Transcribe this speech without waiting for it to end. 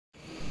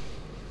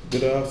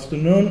Good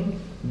afternoon.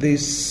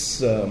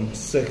 This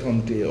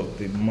second day of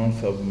the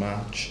month of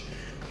March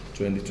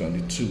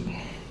 2022.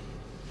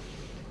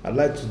 I'd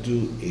like to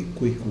do a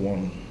quick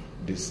one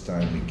this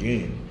time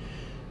again.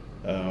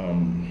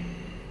 And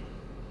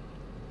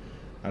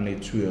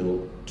it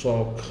will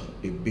talk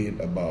a bit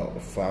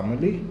about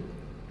family.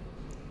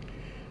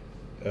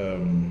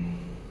 The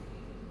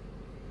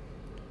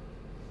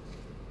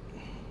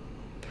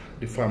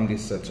family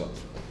setup.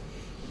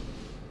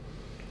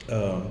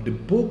 The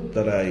book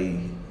that I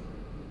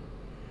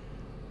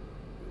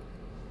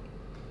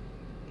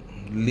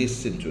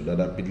listen to, that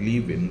I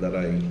believe in, that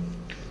I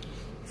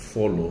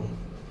follow,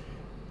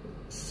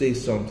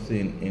 says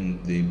something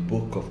in the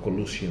book of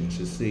Colossians.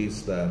 It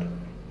says that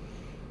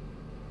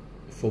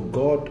for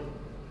God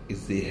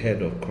is the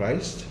head of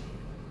Christ,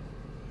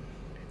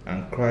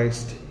 and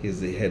Christ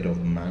is the head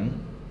of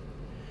man,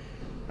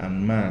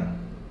 and man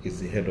is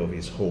the head of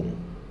his home.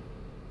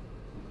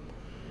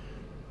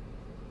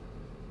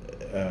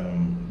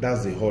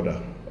 That's the order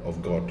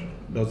of God.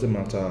 Doesn't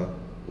matter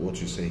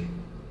what you say.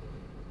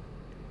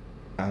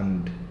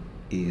 And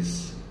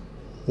is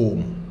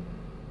home.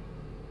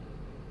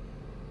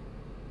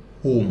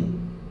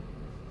 Home.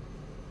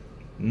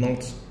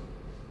 Not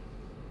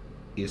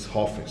his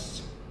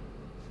office.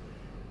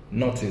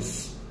 Not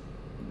his,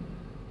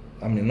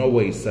 not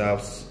where he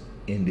serves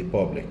in the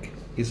public.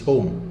 His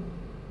home.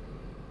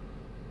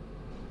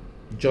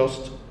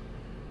 Just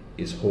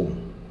his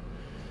home.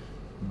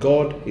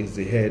 God is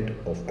the head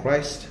of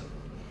Christ.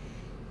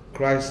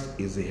 Christ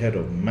is the head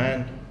of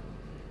man.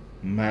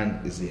 Man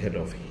is the head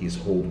of his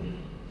home.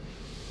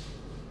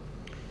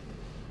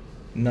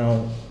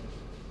 Now,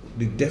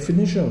 the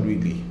definition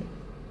really,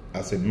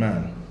 as a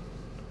man,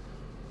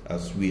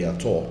 as we are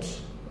taught,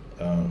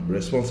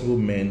 responsible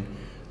men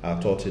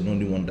are taught in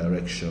only one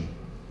direction,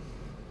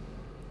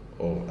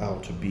 or how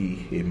to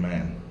be a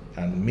man.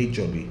 And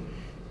majorly,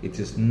 it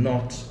is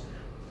not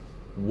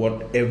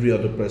what every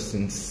other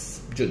person's.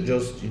 You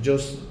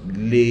just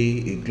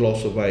lay a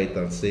gloss over it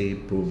and say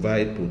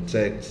provide,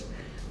 protect,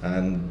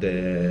 and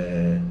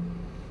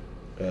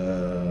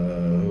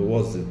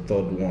what's the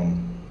third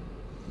one?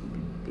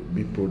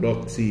 Be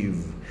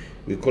productive.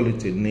 We call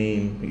it a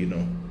name,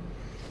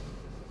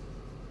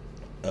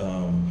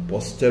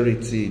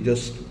 posterity,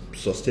 just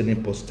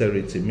sustaining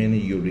posterity,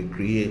 meaning you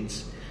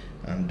recreate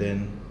and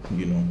then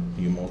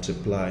you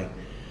multiply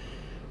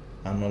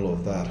and all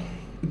of that.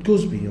 It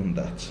goes beyond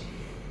that.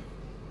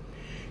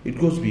 It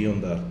goes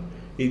beyond that.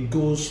 It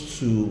goes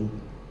to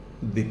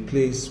the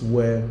place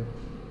where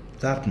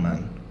that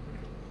man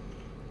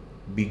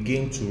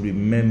begin to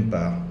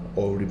remember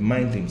or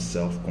remind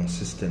himself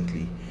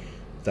consistently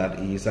that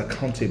he is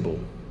accountable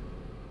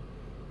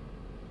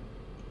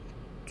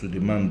to the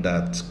man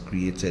that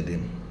created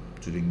him,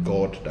 to the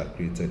God that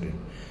created him,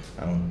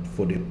 and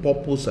for the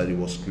purpose that he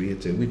was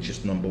created, which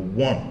is number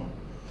one,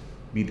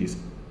 be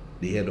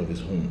the head of his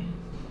home.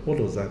 What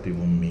does that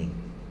even mean?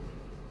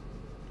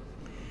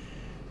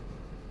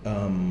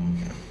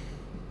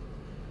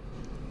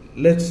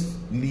 Let's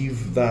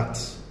leave that,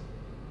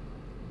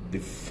 the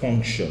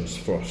functions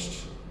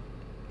first,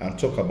 and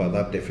talk about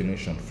that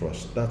definition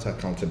first, that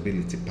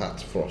accountability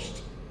part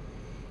first,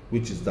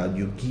 which is that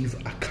you give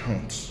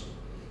account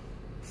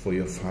for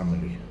your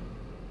family.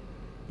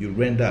 You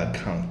render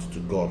account to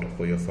God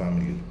for your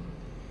family.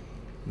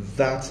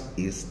 That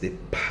is the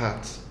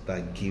part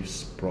that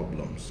gives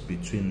problems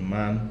between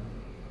man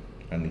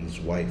and his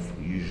wife.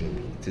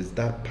 Usually it is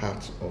that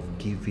part of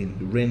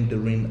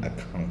rendering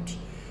account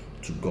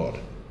to God.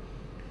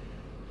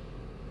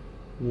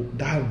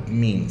 That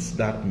means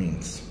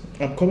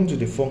I'm coming to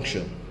the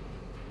function.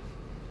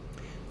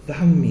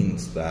 That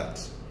means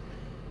that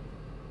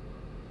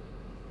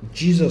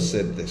Jesus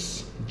said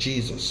this.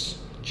 Jesus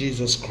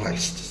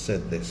Christ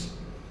said this.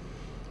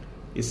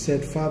 He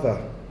said,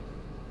 Father,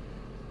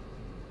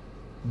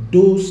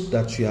 those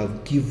that you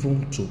have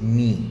given to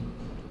me,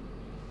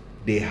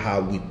 they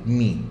are with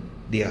me.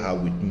 They are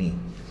with me.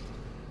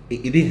 He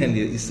didn't end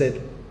it. He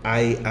said,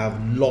 I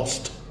have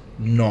lost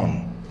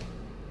none.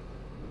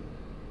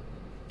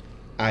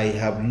 I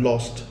have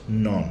lost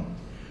none.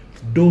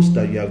 Those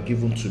that you have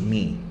given to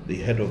me, the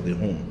head of the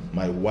home,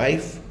 my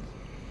wife,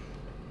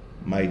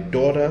 my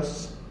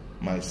daughters,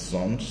 my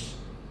sons,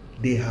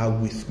 they are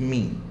with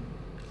me.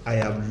 I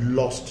have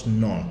lost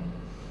none.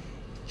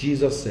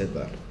 Jesus said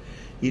that.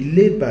 He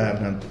laid by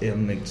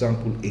an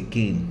example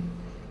again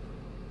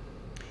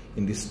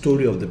in the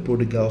story of the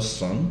prodigal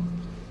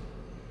son,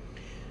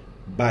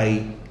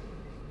 by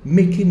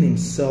making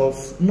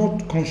himself,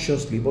 not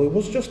consciously, but he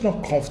was just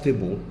not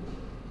comfortable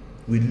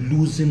with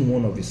losing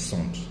one of his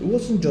sons. He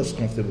wasn't just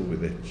comfortable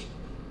with it.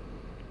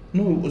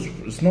 No,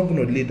 it's not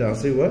going to lay down and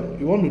say, well,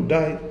 you want to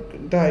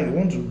die, you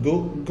want to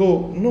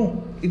go.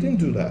 No, he didn't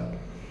do that.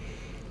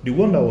 The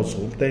one that was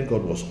home, thank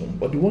God, was home.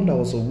 But the one that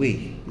was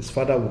away, his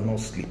father would not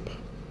sleep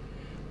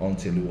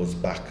until he was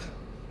back.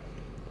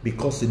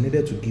 Because he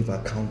needed to give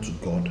account to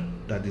God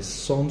that the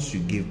sons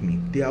you gave me,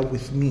 they are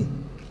with me.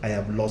 I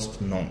have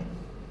lost none.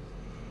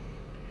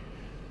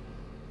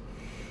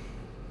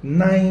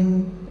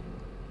 9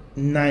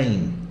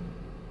 9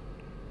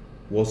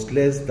 was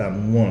less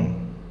than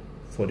 1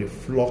 for the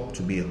flock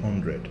to be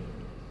 100.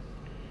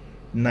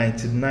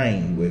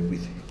 99 were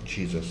with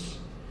Jesus.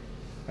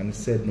 And he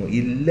said, no,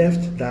 he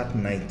left that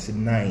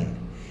 99.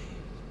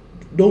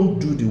 Don't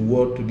do the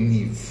word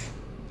leave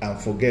and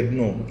forget.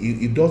 No,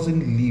 he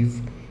doesn't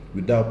leave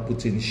without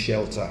putting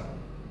shelter.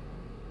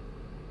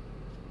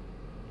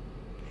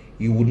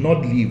 He would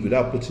not leave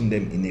without putting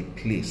them in a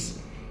place,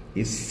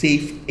 a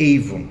safe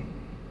haven.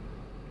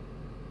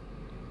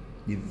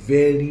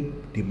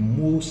 The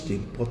most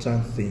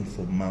important thing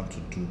for man to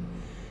do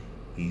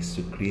is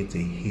to create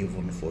a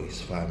haven for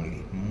his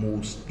family.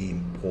 Most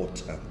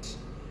important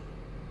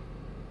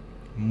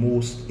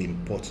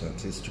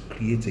is to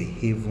create a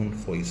haven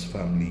for his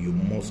family. You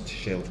must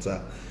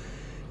shelter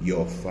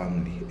your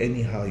family.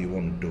 Anyhow you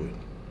want to do it,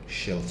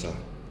 shelter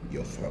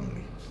your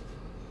family.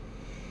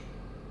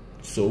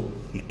 So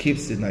he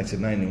keeps the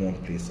 99 in one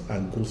place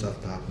and goes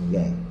after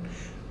 1.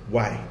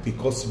 Why?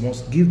 Because he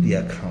must give the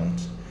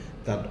account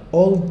that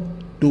all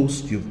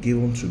those you've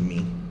given to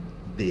me,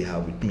 they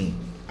are with me.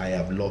 I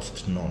have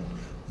lost none.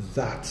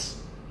 That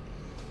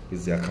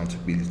is the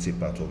accountability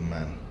part of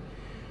man.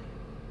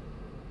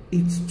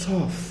 It's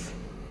tough.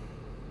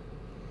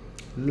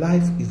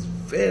 Life is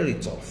very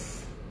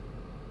tough.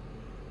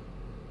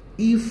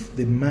 If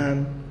the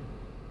man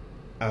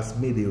has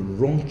made a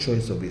wrong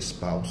choice of a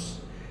spouse,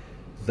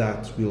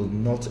 that will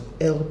not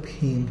help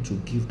him to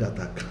give that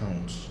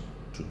account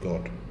to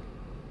God.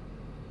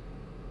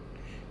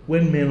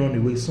 When men run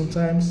away,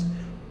 sometimes,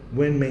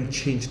 when men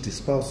change the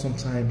spouse,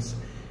 sometimes,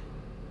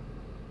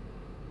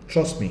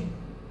 trust me,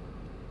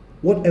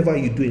 whatever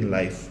you do in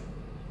life,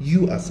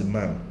 you as a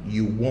man,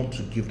 you want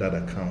to give that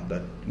account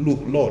that, look,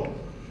 Lord,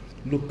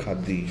 look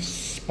at the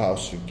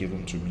spouse you've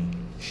given to me.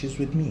 She's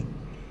with me.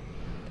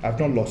 I've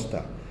not lost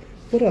her.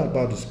 What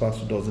about the spouse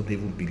who doesn't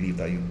even believe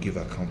that you give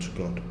account to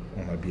God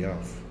on her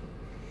behalf?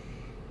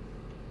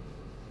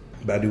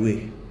 By the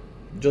way,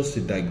 just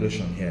a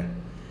digression here.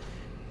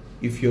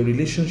 If your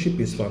relationship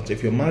is fantastic,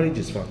 if your marriage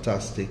is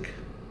fantastic,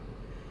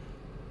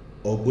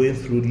 or going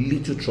through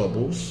little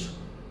troubles,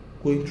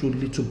 going through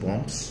little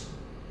bumps,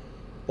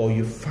 or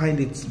you find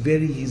it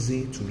very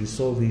easy to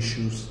resolve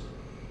issues,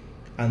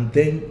 and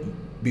then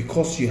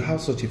because you have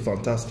such a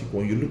fantastic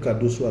one, you look at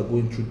those who are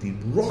going through the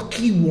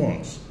rocky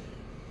ones,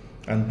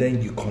 and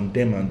then you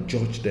condemn and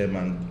judge them.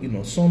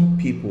 And some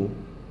people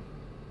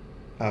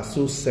are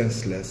so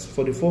senseless.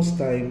 For the first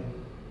time,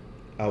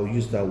 I'll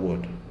use that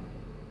word.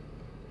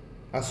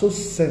 Are so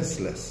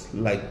senseless.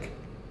 Like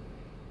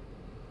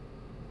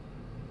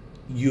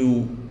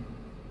you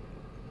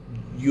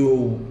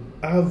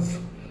have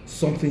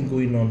something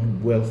going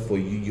on well for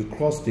you. You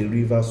cross the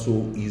river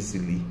so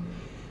easily,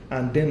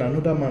 and then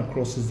another man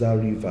crosses that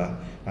river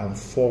and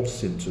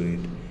falls into it,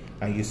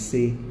 and you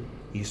say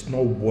he's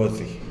not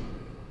worthy.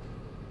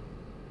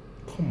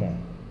 Come on.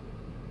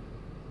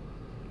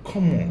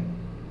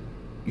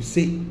 You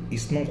say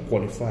it's not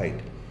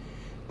qualified.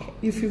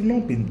 If you've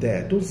not been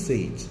there, don't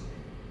say it.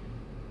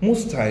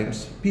 Most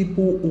times,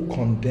 people who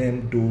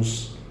condemn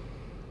those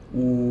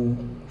who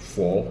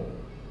fall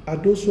are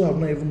those who have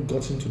not even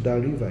gotten to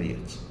that river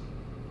yet.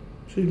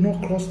 So you've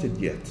not crossed it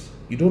yet.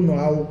 You don't know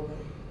how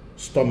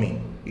stormy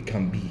it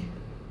can be.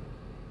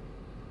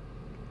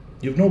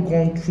 You've not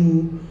gone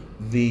through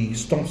the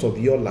storms of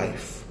your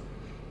life,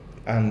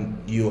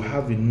 and you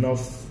have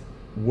enough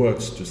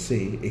words to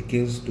say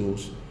against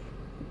those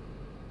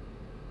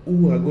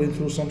who are going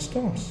through some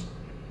storms.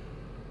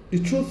 The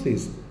truth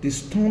is, the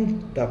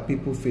storms that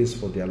people face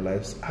for their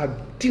lives are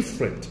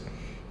different.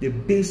 They're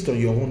based on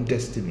your own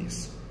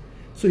destinies.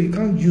 So you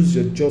can't use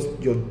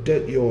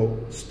your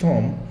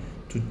storm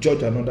to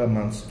judge another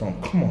man's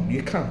storm. Come on,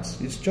 you can't.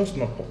 It's just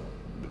not.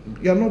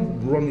 You're not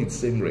running the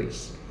same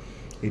race.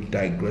 A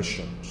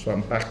digression. So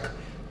I'm back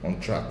on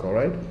track, all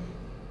right?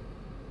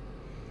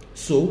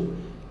 So,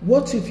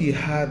 what if you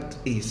had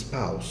a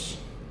spouse?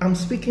 I'm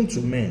speaking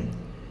to men,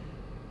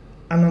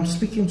 and I'm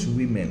speaking to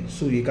women,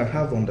 so you can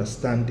have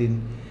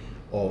understanding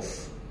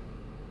of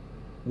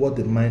what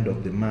the mind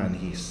of the man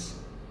is,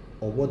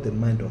 or what the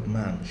mind of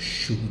man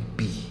should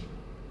be.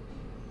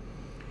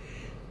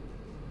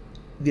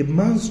 The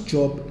man's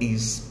job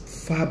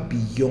is far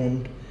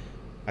beyond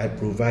I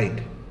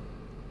provide,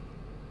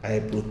 I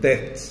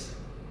protect,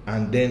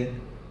 and then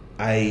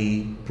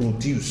I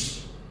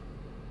produce.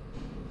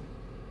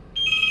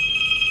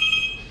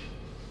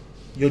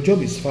 Your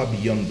job is far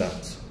beyond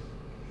that.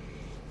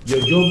 Your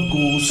job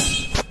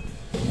goes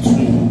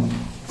to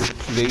a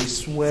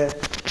place where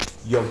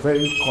you're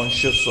very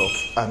conscious of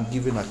and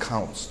giving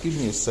accounts. Give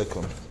me a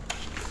second.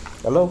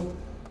 Hello?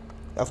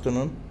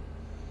 Afternoon?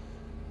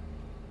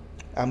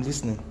 I'm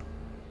listening.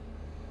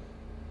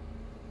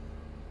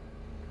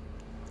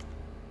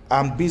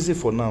 I'm busy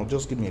for now.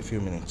 Just give me a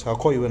few minutes. I'll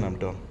call you when I'm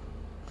done.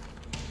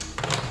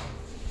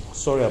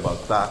 Sorry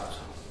about that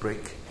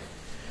break.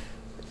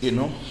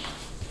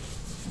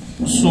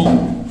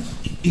 So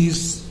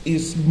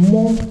is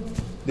more,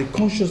 the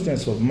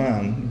consciousness of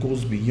man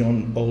goes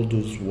beyond all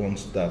those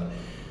ones that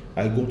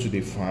I go to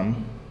the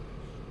farm,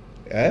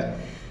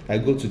 I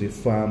go to the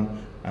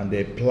farm and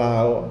they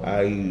plow,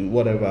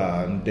 whatever,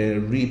 and they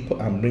reap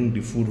and bring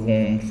the food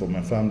home for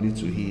my family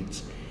to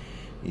eat.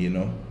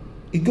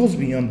 It goes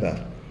beyond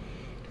that.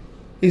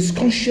 He's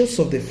conscious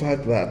of the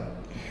fact that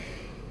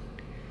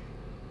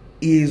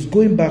he is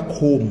going back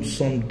home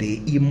someday.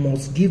 He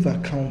must give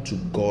account to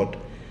God.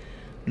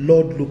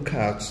 Lord, look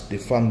at the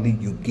family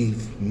you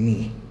gave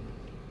me.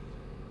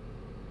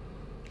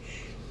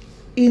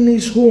 In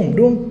his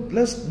home,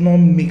 let's not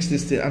mix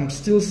this thing. I'm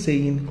still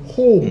saying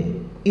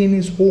home, in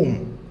his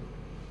home.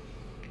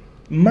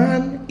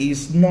 Man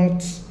is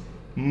not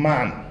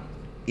man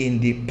in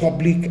the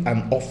public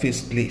and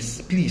office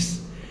place.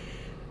 Please,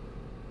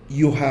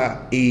 you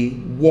are a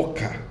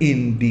worker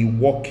in the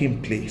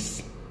working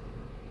place,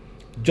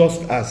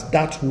 just as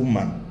that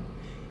woman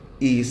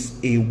is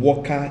a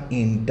worker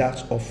in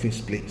that office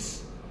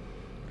place.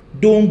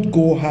 Don't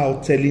go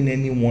out telling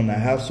anyone I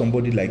have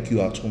somebody like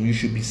you at home. You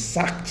should be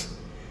sacked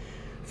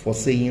for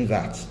saying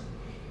that.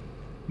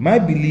 My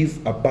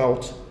belief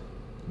about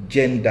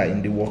gender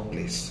in the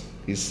workplace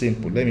is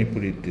simple. Let me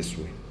put it this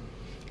way.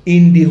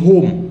 In the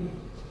home,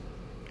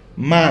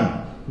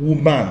 man,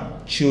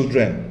 woman,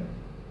 children.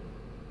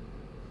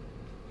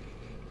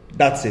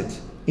 That's it.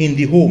 In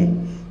the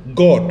home,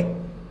 God,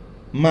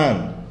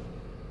 man,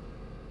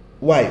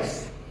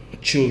 wife,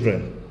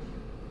 children.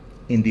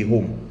 In the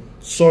home.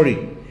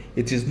 Sorry,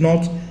 it is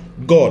not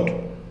God,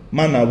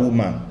 man and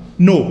woman.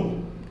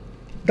 No,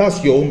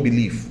 that's your own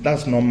belief.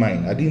 That's not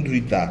mine. I didn't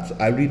read that.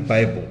 I read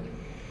Bible.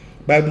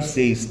 Bible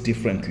says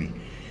differently.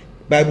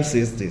 Bible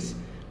says this: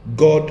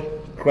 God,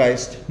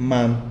 Christ,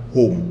 man,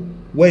 home.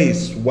 Where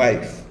is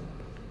wife?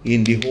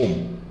 In the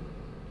home.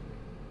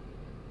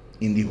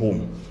 In the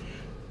home.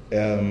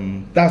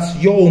 That's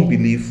your own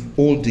belief.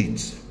 Hold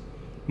it.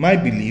 My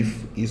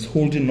belief is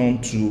holding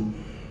on to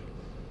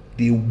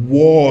the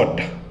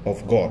word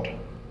of God.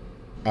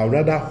 I'd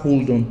rather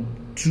hold on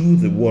to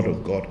the word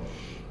of God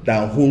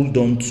than hold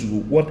on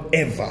to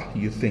whatever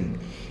you think.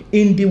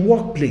 In the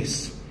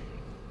workplace,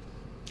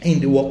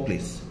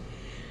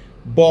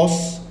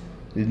 boss,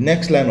 the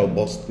next line of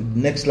boss, the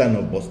next line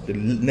of boss, the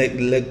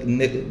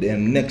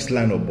next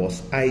line of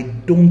boss. I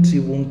don't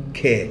even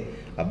care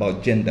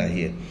about gender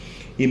here.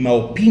 In my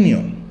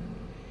opinion,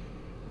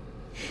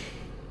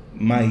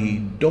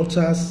 my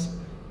daughters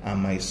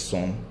and my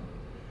son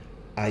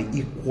are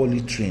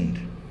equally trained.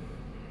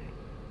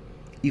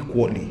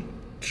 Equally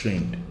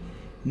trained.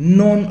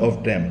 None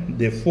of them,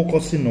 they're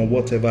focusing on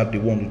whatever they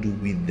want to do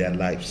with their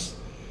lives,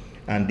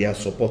 and they are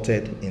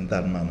supported in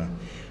that manner.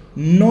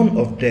 None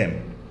of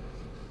them,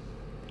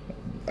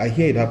 I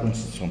hear it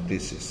happens in some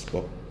places,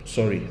 but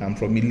sorry, I'm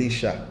from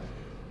Elisha.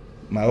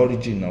 My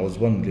origin, I was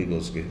born in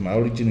Lagos. My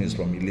origin is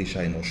from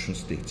Elisha in Osun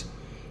State.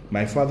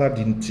 My father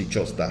didn't teach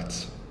us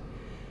that.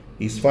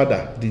 His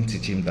father didn't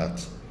teach him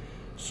that.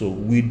 So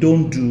we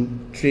don't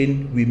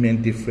train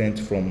women different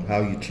from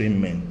how you train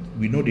men.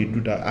 We know they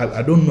do that.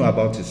 I don't know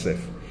about itself.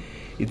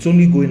 It's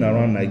only going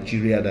around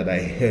Nigeria that I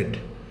heard.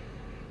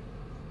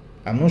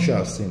 I'm not sure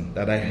I've seen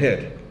that. I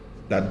heard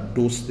that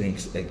those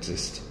things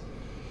exist.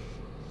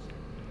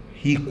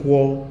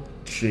 Equal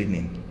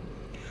training.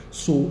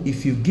 So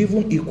if you've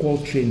given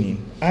equal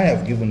training, I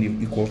have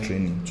given equal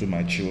training to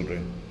my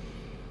children,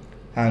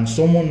 and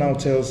someone now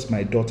tells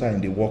my daughter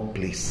in the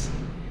workplace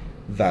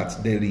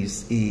that there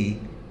is a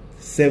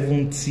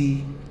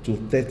 70 to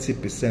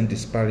 30%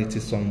 disparity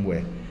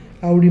somewhere,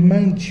 I'll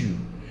remind you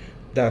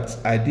that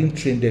I didn't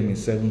train them in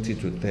 70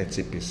 to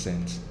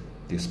 30%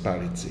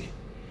 disparity.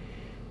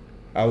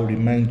 I'll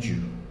remind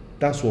you,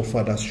 that's what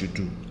fathers should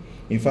do.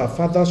 In fact,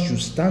 fathers should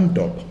stand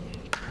up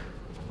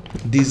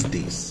these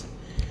days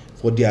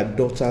for their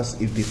daughters.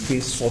 If they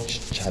face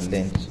such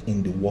challenge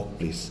in the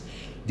workplace,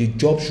 the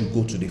job should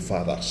go to the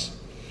fathers.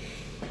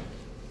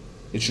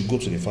 It should go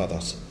to the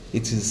fathers.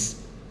 It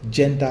is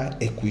gender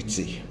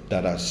equity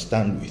that I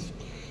stand with.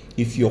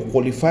 If you're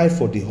qualified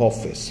for the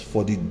office,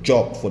 for the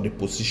job, for the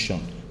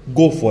position,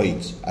 go for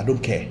it. I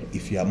don't care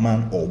if you're a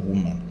man or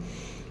woman.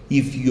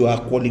 If you are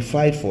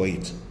qualified for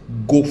it,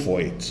 go for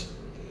it.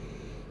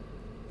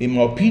 In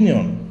my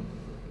opinion,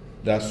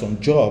 there are some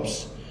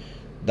jobs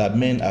that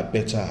men are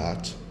better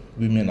at,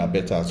 women are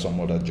better at some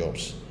other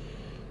jobs.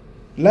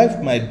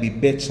 Life might be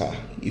better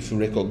if you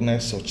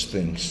recognize such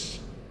things.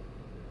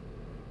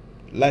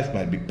 Life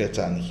might be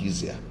better and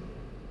easier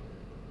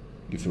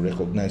if you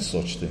recognize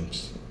such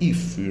things.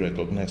 If you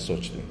recognize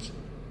such things.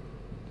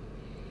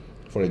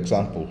 For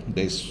example,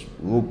 there's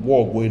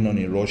war going on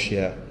in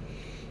Russia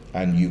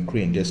and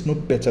Ukraine. There's no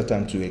better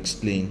time to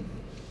explain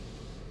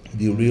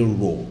the real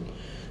role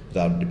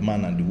that the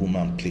man and the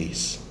woman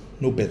plays.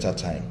 No better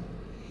time.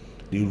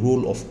 The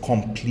role of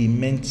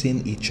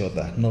complementing each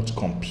other, not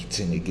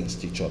competing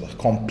against each other.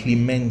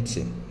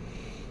 Complementing,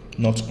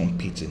 not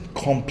competing.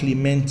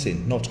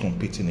 Complementing, not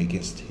competing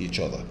against each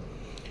other.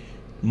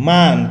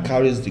 Man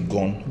carries the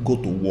gun, go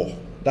to war.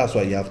 That's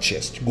why you have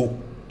chest, go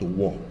to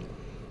war.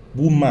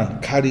 Woman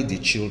carry the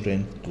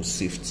children to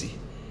safety.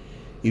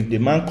 If the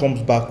man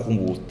comes back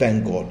home, we'll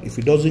thank God. If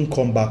he doesn't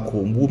come back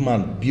home,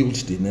 woman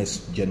builds the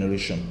next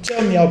generation.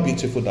 Tell me how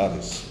beautiful that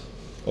is.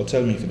 Or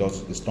tell me if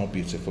it's not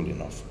beautiful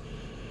enough.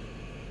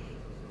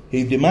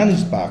 If the man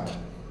is back,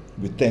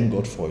 we thank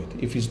God for it.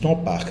 If he's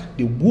not back,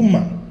 the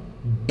woman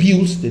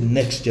builds the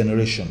next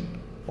generation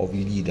of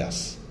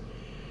leaders.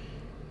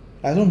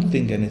 I don't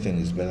think anything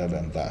is better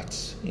than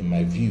that, in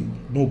my view.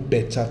 No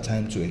better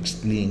time to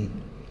explain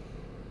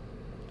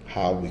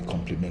how we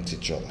complement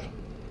each other.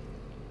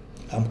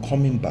 I'm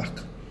coming back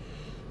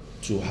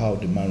to how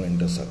the man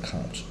renders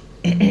account.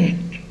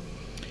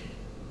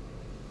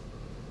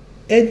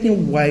 Any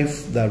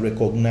wife that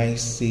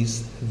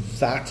recognizes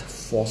that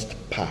first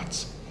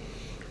part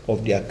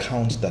of the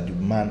account that the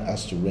man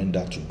has to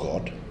render to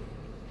God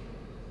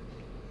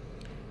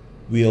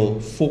will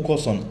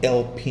focus on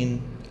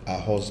helping her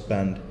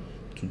husband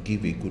to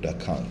give a good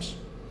account.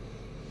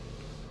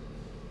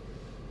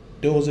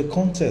 There was a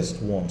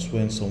contest once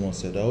when someone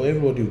said, oh,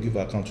 everybody will give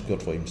account to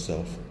God for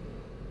himself.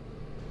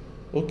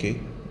 Okay,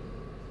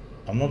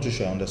 I'm not too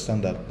sure I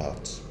understand that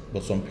part,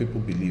 but some people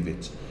believe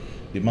it.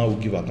 The man will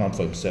give account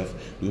for himself,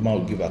 the woman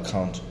will give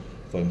account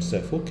for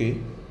himself. Okay,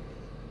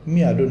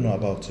 me, I don't know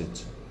about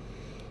it.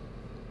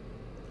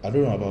 I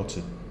don't know about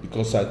it,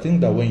 because I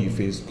think that when you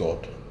face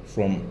God,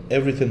 from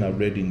everything I've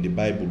read in the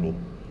Bible,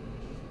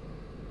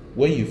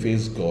 when you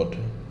face God,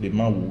 the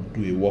man will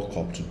do a walk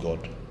up to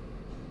God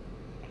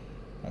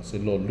and say,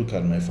 Lord, look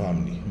at my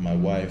family, my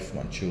wife,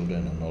 my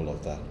children, and all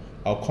of that.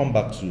 I'll come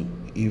back to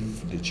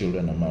if the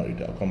children are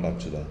married. I'll come back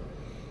to that.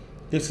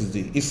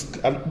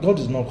 God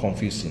is not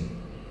confusing.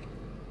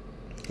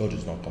 God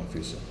is not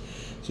confusing.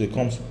 So he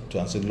comes to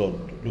and says, Lord,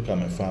 look at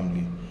my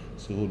family.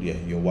 So, oh dear,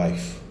 your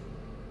wife.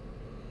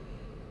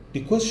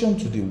 The question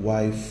to the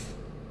wife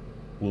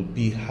will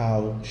be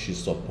how she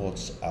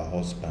supports her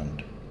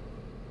husband.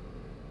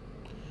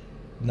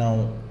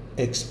 Now,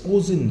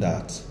 exposing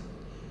that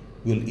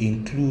will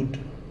include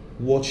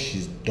what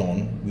she's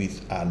done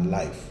with her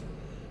life,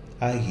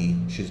 i.e.,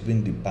 she's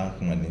been the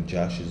bank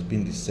manager, she's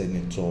been the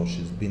senator,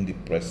 she's been the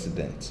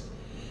president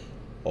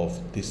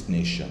of this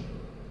nation,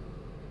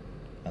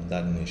 and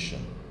that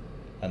nation,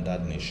 and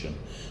that nation,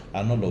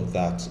 and all of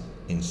that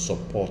in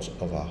support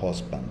of her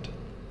husband.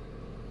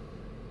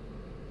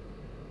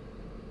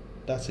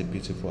 That's a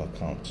beautiful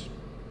account.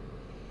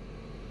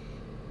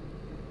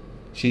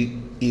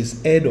 She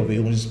is head of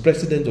she's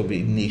president of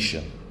a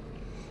nation.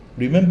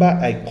 Remember,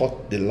 I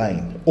caught the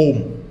line,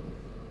 home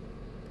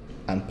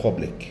and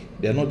public.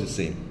 They are not the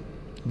same.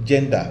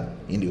 Gender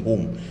in the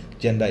home,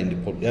 gender in the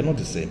public, they are not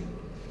the same.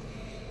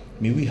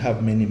 May we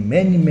have many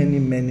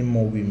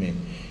more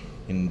women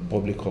in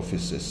public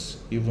offices,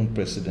 even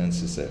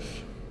presidents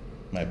itself.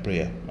 My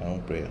prayer, my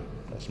own prayer.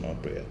 That's my own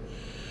prayer.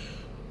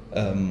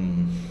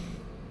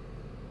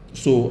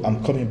 So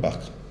I'm coming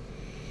back.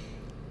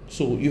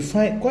 So you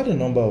find quite a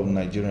number of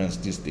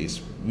Nigerians these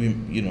days,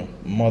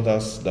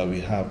 mothers that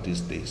we have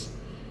these days,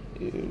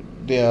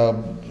 they are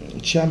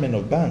chairmen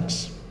of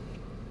banks,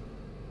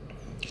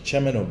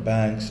 chairmen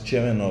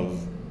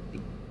of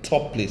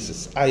top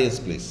places,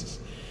 highest places,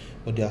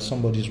 but they are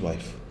somebody's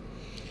wife.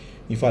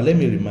 In fact, let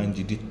me remind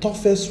you, the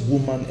toughest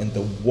woman in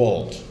the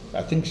world,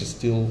 I think she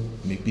still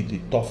may be the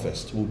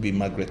toughest, will be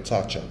Margaret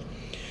Thatcher.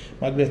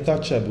 Margaret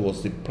Thatcher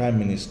was the Prime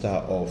Minister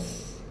of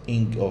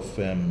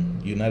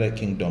United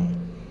Kingdom.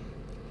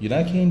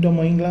 United Kingdom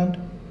or England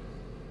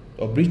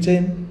or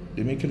Britain,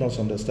 they're making us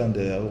understand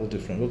they are all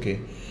different. Okay.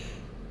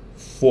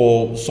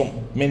 For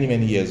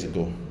many years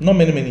ago. Not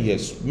many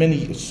years,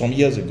 some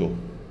years ago.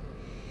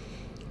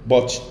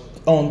 But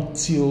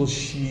until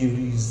she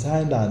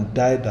resigned and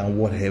died and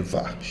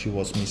whatever, she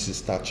was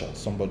Mrs. Thatcher,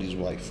 somebody's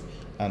wife,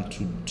 and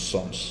 2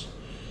 sons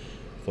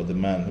for the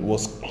man. It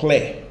was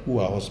clear who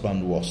her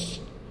husband was.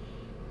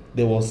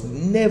 There was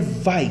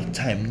never a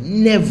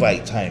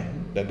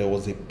time that there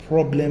was a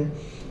problem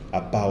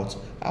about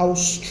how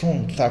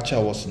strong Thatcher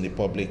was in the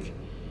public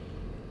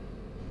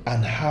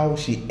and how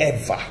she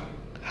ever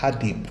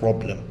had a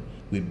problem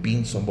with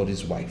being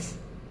somebody's wife.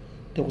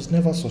 There was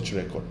never such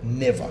record.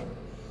 Never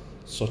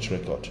such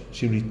record.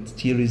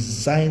 She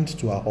resigned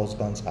to her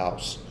husband's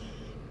house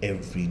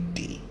every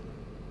day.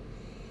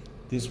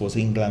 This was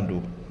England,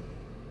 though.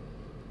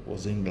 It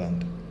was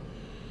England.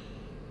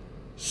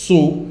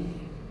 So,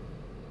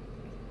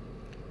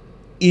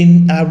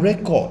 in her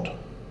record,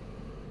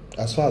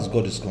 as far as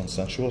God is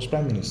concerned, she was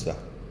Prime Minister.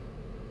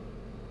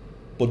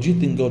 But do you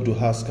think God will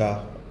ask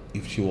her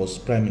if she was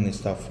Prime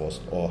Minister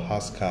first, or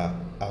ask her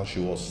how she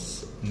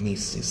was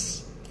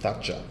Mrs.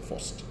 Thatcher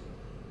first?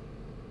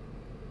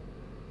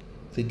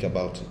 Think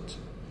about it.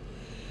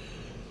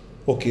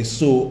 Okay,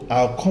 so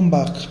I'll come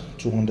back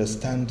to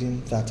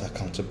understanding that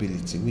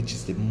accountability, which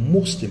is the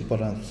most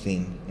important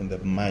thing in the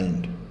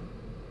mind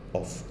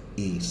of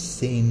a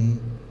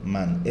sane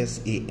man,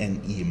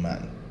 S-A-N-E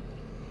man.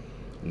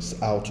 Is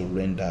how to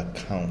render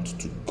account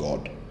to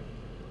God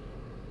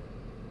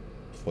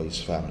for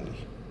his family.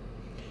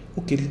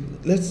 Okay,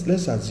 let's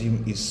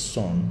assume his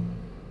son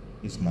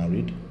is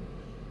married,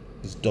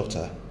 his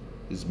daughter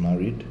is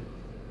married.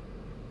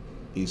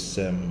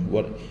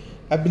 What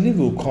I believe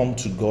will come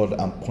to God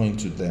and point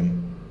to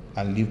them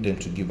and leave them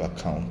to give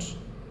account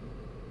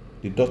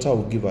The daughter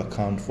will give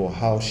account for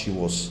how she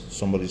was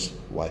somebody's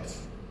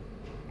wife.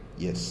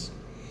 Yes.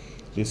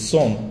 The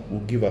son will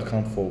give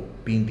account for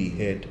being the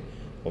head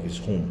of his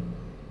home.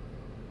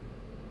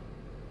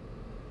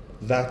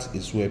 That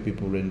is where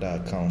people render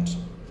account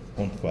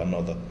one for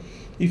another.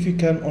 If you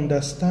can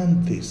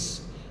understand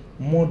this,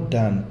 more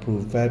than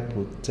provide,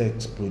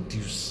 protect,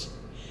 produce,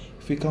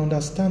 if you can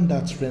understand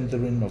that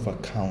rendering of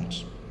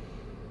account,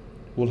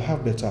 we'll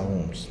have better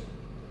homes.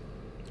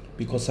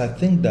 Because I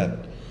think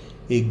that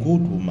a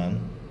good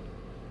woman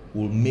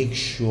will make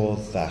sure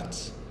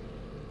that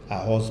her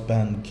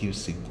husband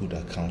gives a good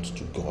account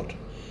to God.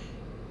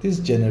 This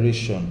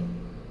generation,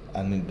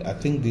 and I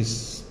think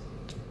this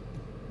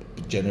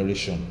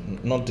generation,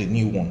 not the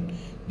new one,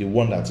 the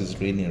one that is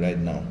reigning right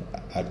now.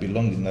 I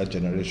belong in that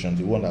generation,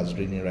 the one that's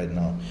reigning right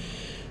now.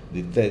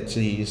 The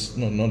 30s,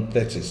 no, not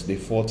 30s, the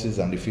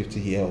 40s and the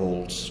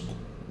 50-year-olds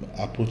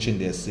approaching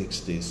their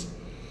 60s.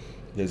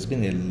 There's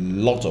been a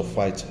lot of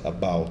fight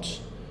about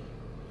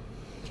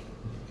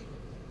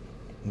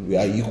we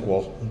are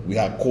equal, we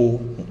are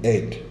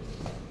co-ed.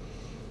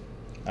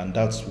 And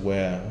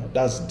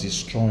that's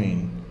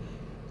destroying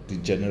the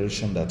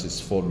generation that is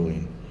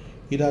following.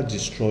 Either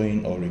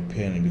destroying or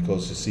repairing,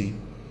 because you see,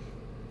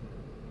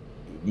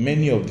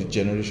 many of the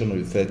generation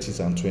of the 30s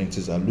and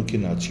 20s are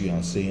looking at you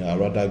and saying, I'd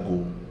rather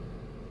go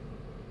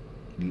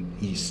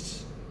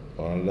east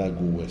or I'd rather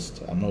go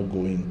west. I'm not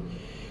going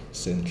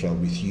central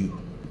with you.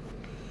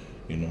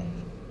 You know,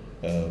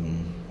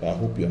 I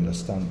hope you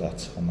understand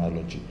that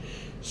analogy.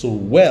 So,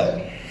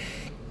 well,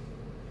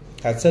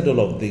 I said all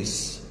of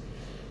this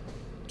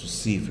to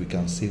see if we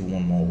can save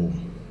one more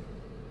home.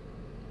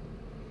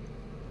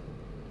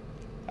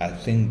 I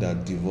think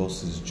that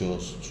divorce is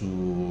just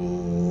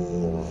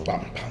too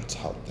rampant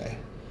out there.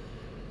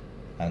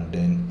 And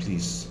then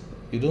please,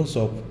 if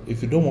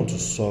you don't want to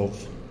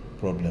solve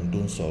problem,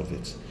 don't solve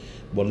it.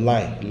 But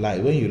lie.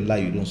 When you lie,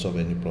 you don't solve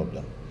any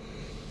problem.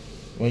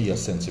 When you're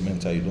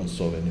sentimental, you don't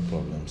solve any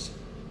problems.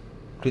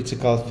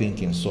 Critical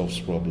thinking solves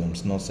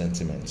problems, not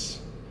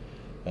sentiments.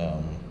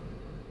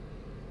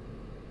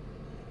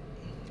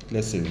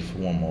 Let's say with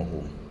one more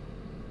home.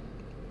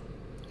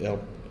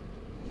 Help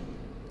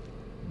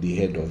the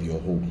head of your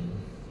home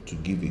to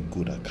give a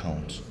good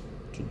account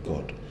to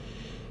God.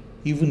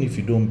 Even if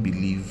you don't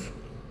believe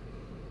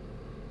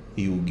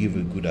he will give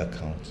a good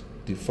account,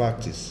 the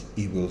fact is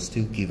he will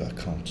still give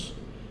account.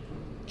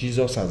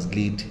 Jesus has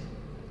laid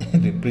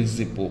the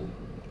principle.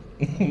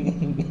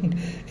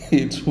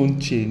 It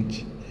won't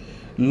change.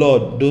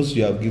 Lord, those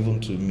you have given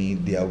to me,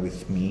 they are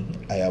with me.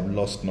 I have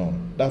lost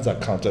none. That's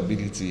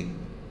accountability.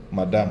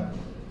 Madam,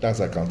 that's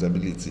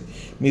accountability.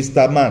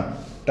 Mr. Man,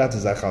 that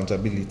is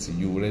accountability.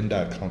 You will render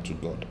account to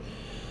God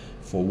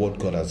for what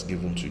God has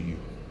given to you.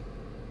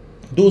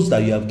 Those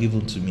that you have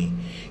given to me.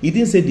 He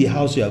didn't say the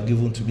house you have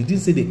given to me. He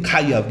didn't say the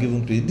car you have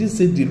given to me. He didn't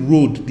say the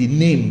road, the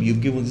name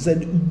you've given. He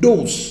said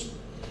those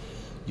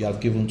you have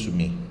given to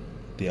me.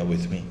 They are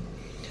with me.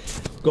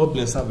 God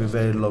bless. Have a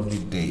very lovely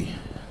day.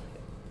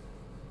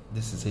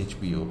 This is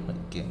HBO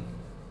again.